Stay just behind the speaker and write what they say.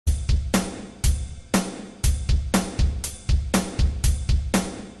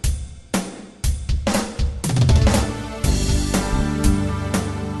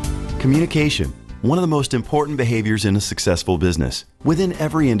Communication, one of the most important behaviors in a successful business. Within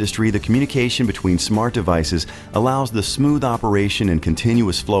every industry, the communication between smart devices allows the smooth operation and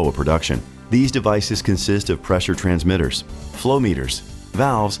continuous flow of production. These devices consist of pressure transmitters, flow meters,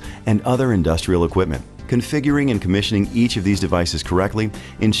 valves, and other industrial equipment. Configuring and commissioning each of these devices correctly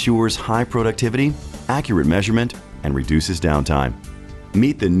ensures high productivity, accurate measurement, and reduces downtime.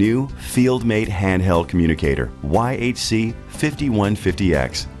 Meet the new FieldMate Handheld Communicator,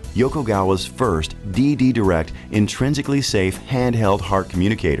 YHC5150X. Yokogawa's first DD Direct intrinsically safe handheld HART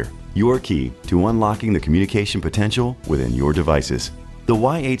communicator, your key to unlocking the communication potential within your devices. The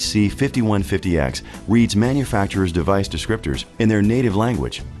YHC5150X reads manufacturers' device descriptors in their native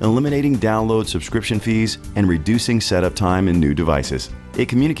language, eliminating download subscription fees and reducing setup time in new devices. It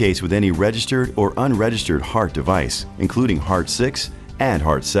communicates with any registered or unregistered HART device, including HART 6 and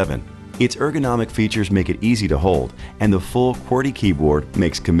HART 7. Its ergonomic features make it easy to hold, and the full QWERTY keyboard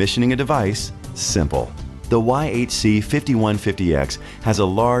makes commissioning a device simple. The YHC5150X has a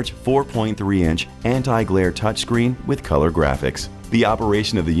large 4.3-inch anti-glare touchscreen with color graphics. The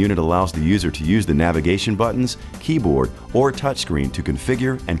operation of the unit allows the user to use the navigation buttons, keyboard, or touchscreen to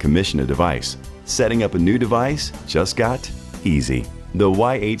configure and commission a device. Setting up a new device just got easy. The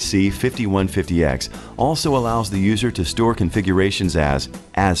YHC5150X also allows the user to store configurations as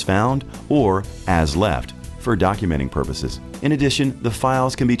found or as left for documenting purposes. In addition, the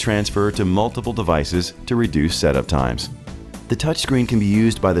files can be transferred to multiple devices to reduce setup times. The touchscreen can be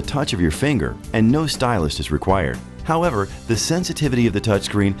used by the touch of your finger, and no stylus is required. However, the sensitivity of the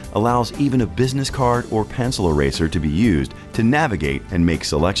touchscreen allows even a business card or pencil eraser to be used to navigate and make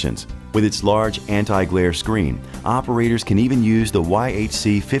selections. With its large anti-glare screen, operators can even use the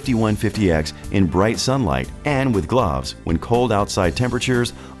YHC5150X in bright sunlight and with gloves when cold outside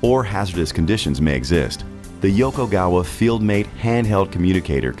temperatures or hazardous conditions may exist. The Yokogawa FieldMate Handheld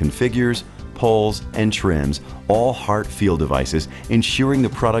Communicator configures, pulls, and trims all HART field devices, ensuring the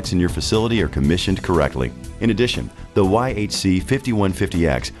products in your facility are commissioned correctly. In addition, the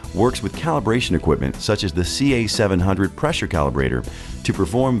YHC5150X works with calibration equipment such as the CA700 pressure calibrator to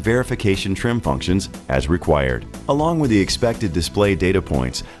perform verification trim functions as required. Along with the expected display data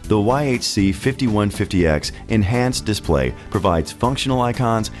points, the YHC5150X enhanced display provides functional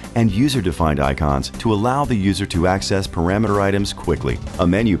icons and user-defined icons to allow the user to access parameter items quickly. A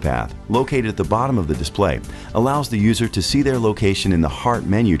menu path, located at the bottom of the display, allows the user to see their location in the HART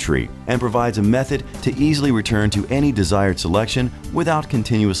menu tree and provides a method to easily return to any desired selection without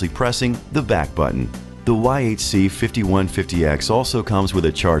continuously pressing the back button. The YHC5150X also comes with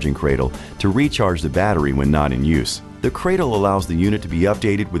a charging cradle to recharge the battery when not in use. The cradle allows the unit to be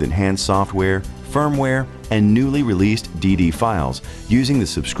updated with enhanced software, firmware, and newly released DD files using the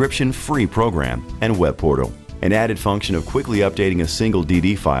subscription-free program and web portal. An added function of quickly updating a single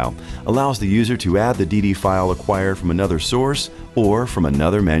DD file allows the user to add the DD file acquired from another source or from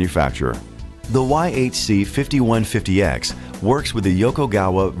another manufacturer. The YHC5150X works with the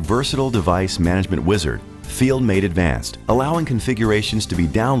Yokogawa Versatile Device Management Wizard, FieldMate Advanced, allowing configurations to be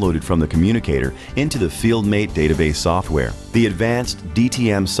downloaded from the communicator into the FieldMate database software. The advanced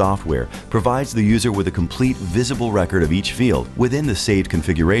DTM software provides the user with a complete visible record of each field within the saved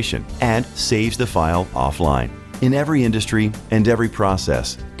configuration and saves the file offline. In every industry and every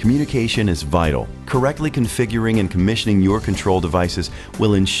process, communication is vital. Correctly configuring and commissioning your control devices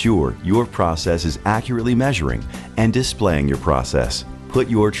will ensure your process is accurately measuring and displaying your process. Put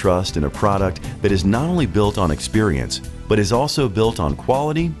your trust in a product that is not only built on experience, but is also built on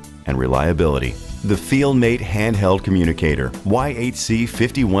quality and reliability. The FieldMate Handheld Communicator,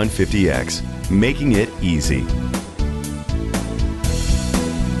 YHC5150X, making it easy.